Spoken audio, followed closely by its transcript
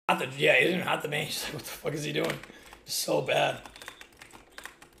Yeah, he didn't hot the mage. Like, what the fuck is he doing? So bad.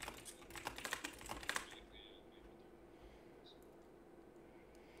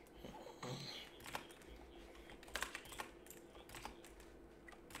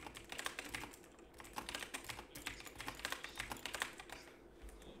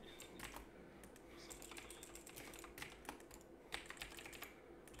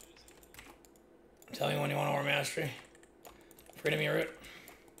 Tell me when you want to war mastery. Freedom your root.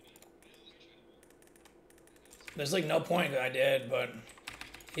 There's like no point that I did, but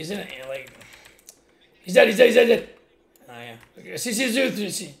he's in it, like he's dead. Oh yeah.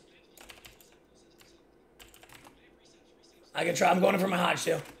 See. I can try. I'm going in for my Hodge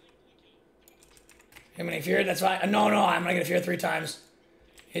too. How many feared? That's fine. No, I'm gonna get a fear 3 times.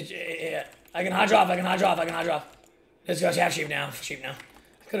 I can Hodge off. This guy's half sheep now. I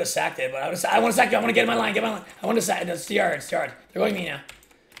could have sacked it, but I want to sack you. I want to get in my line. I want to sack. It's the yard. They're going me now.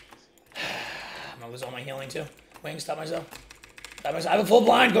 I'm gonna lose all my healing too. Wings, stop myself. I have a full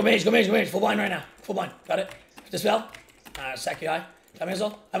blind. Go mage. Full blind right now. Full blind. Got it. Dispel. Sack you high. Top me as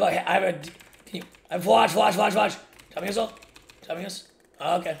well. I have full Hodge. Top me as well.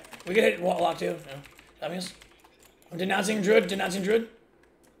 Oh, okay. We can hit lock too. No. Top me as. I'm denouncing druid.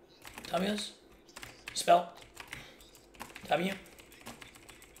 Top me as. Spell. Top me.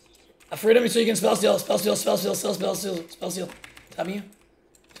 I freed him so you can spell steal. Top me.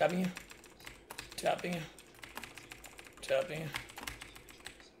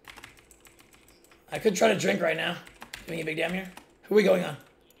 I could try to drink right now. Giving you a big damn here. Who are we going on?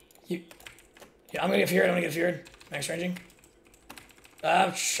 Yeah, I'm gonna get feared. Max ranging.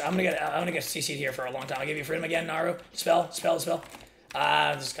 I'm gonna get CC'd here for a long time. I'll give you freedom again, Naru. Spell. This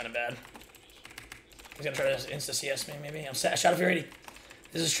is kind of bad. He's gonna try to insta CS me, maybe. I'm set. Shot of Fury 80.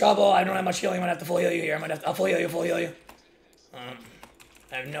 This is trouble. I don't have much healing. I'm gonna have to full heal you here. I'll full heal you. I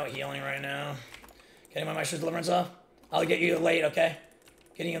have no healing right now. Getting my Master's Deliverance off. I'll get you late, okay?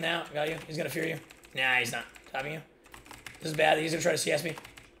 Getting you now. Got you. He's gonna fear you. Nah, he's not. Topping you. This is bad. He's gonna try to CS me.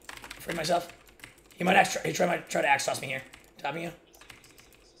 Free myself. He might try to axe toss me here. Topping you.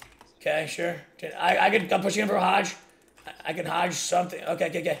 Okay, sure. I'm pushing him for a Hodge. I can Hodge something.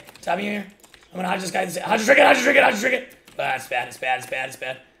 Okay. Topping you here. I'm gonna Hodge this guy. Hodge trick it. It's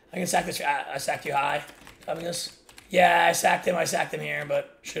bad. I can sack this. I sacked you high. Topping this. Yeah, I sacked him here,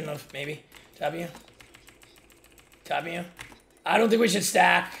 but shouldn't have, maybe. Topping you. I don't think we should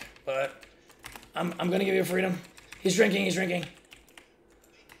stack, but I'm gonna give you freedom. He's drinking.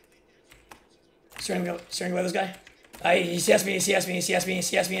 Steering away this guy. He CS me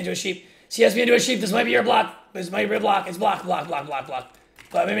into a sheep. This might be your block. It's block.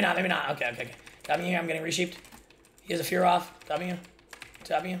 But maybe not. Okay. Topping you. I'm getting resheeped. He has a fear off. Topping you.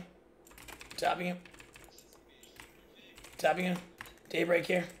 Daybreak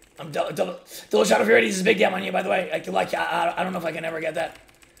here. I'm double shot of Fury. This is a big gap on you, by the way. I don't know if I can ever get that.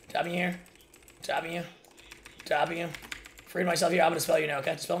 Topping you. Freed myself here. I'm gonna spell you now,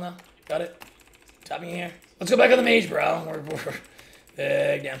 okay? Spell now. Got it. Topping you here. Let's go back on the mage, bro. We're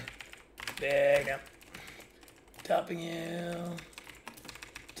big down. Topping you.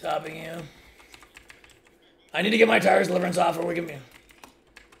 I need to get my Tiger's Deliverance off, or we can be.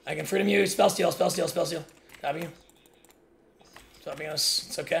 I can freedom you. Spell steal. Topping you. Topping us.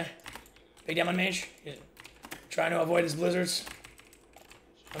 It's okay. Big damn on mage. Trying to avoid his blizzards.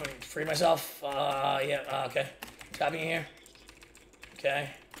 I'm gonna free myself. Okay. Topping you here. Okay.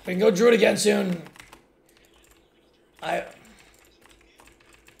 We can go druid again soon.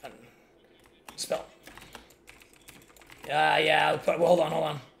 Spell. Yeah. Hold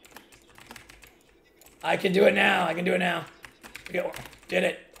on. I can do it now. Did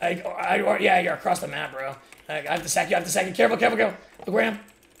it. Yeah, you're across the map, bro. I have to sack you. Careful. Look where I am.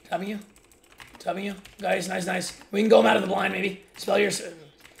 Topping you. Guys, nice. We can go him out of the blind, maybe. Spell yours.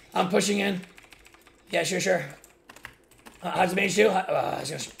 I'm pushing in. Yeah, sure. Hodge the mage too.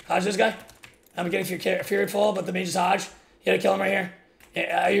 Hodge this guy. I'm getting feared full, but the mage is Hodge. You gotta kill him right here.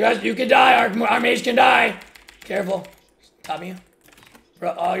 Yeah, you can die. Our mage can die. Careful. Topping you.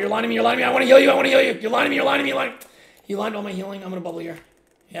 Bro, oh, you're lining me. I want to heal you. You're lining me. You lined all my healing. I'm gonna bubble here.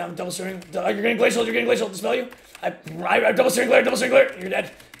 Yeah, I'm double steering. You're getting glacial. Dispel you. I double steering glare. You're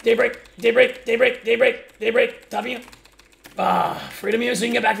dead. Daybreak. Topping you. Freedom you so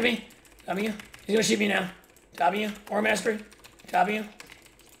you can get back to me. Topping you. He's gonna shoot me now. Topping you. Or mastery. Topping you.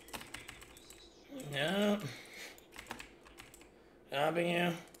 Yeah. Topping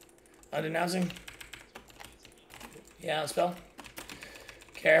you. Denouncing. Yeah, spell.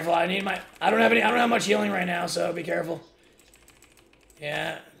 Careful. I don't have much healing right now, so be careful.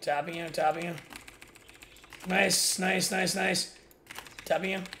 Yeah, topping you. Nice. Topping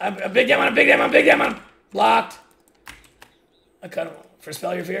Tapping you. I'm a big damn on him, big damn on him, big damn on him. Blocked. I cut him for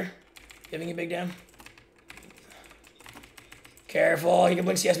spell your fear. Giving you big damn. Careful, he can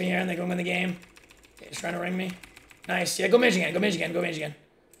blink CS me here and they can win the game. He's trying to ring me. Nice. Yeah, go mage again, go mage again, go mage again.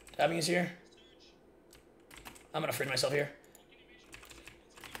 Tapping is here. I'm gonna free myself here.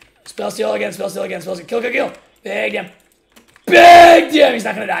 Spell steal again, spell steal again, spell steal. Kill, kill, kill. Big damn. Big damn. He's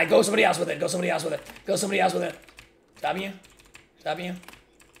not gonna die. Go somebody else with it. Go somebody else with it. Go somebody else with it. Stopping you. Stopping you.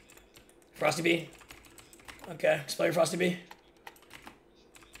 Frosty B. Okay, spell your Frosty B.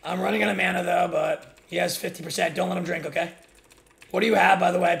 I'm running out of mana though, but he has 50%. Don't let him drink, okay? What do you have,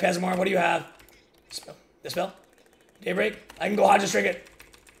 by the way, Pesamore? What do you have? Spell. This spell? Daybreak? I can go Hodge and it.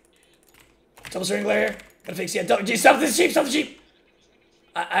 Double Searing Glare here. Gotta fix it. Yeah, stop the sheep, stop the sheep.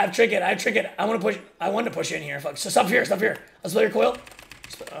 I have Trinket, I have Trinket. I wanted to push you in here. Fuck. So stop here, stop here. Let's spell your coil.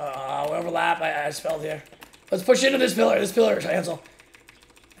 We overlap. I spelled here. Let's push into this pillar. This pillar. Cancel.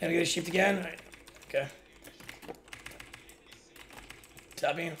 And we get a sheep again. All right. Okay.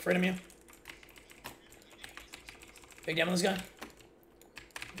 Tapping. Freedom you. Big damn on this guy.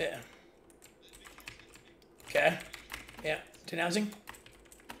 Yeah. Okay. Yeah. Denouncing.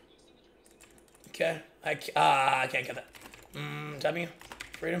 Okay. I can't get that. Tapping you.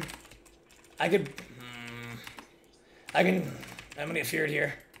 Freedom. I can. I'm gonna get feared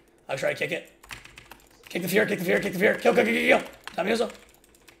here. I'll try to kick it. Kick the fear, kick the fear, kick the fear. Kill, kill, kill, kill, kill. Tapping also.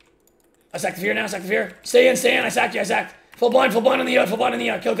 I sack the fear now, sack the fear. Stay in, stay in. I sacked you, I sacked. Full blind on the full blind on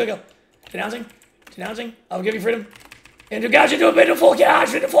the Kill, kill, kill. Denouncing. Denouncing. I'll give you freedom. Into gouge, into a bit of full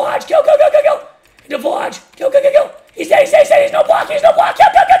gouge, into full hodge. Kill, kill, kill, kill, kill. Into full hodge. Kill, kill, kill, kill. He's dead, he's dead, he's dead. He's no block, he's no block. Kill,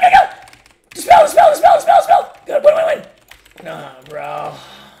 kill, kill, kill, kill. Dispel, dispel, dispel, dispel, dispel. Good, win, win, win. Nah, bro.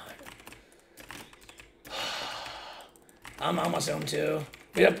 I'm almost home too.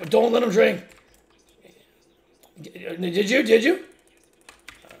 Yep, don't let him drink. Did you? Did you?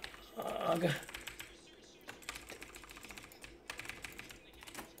 Okay.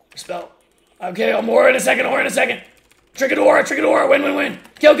 Spell. Okay, more in a second, more in a second. Trick it or win, win, win.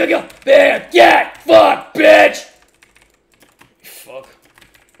 Kill, kill, kill. Bad, get, fuck, bitch. Fuck.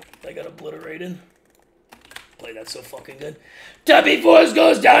 I got obliterated. Play that so fucking good. Tubby Force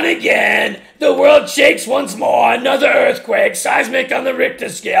goes down again. The world shakes once more. Another earthquake. Seismic on the Richter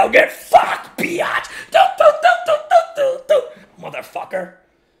scale. Get fucked, biatch. Motherfucker.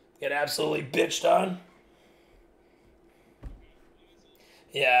 Get absolutely bitched on.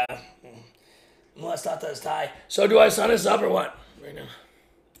 Yeah. Let's not this tie. So do I sign us up or what? Right now.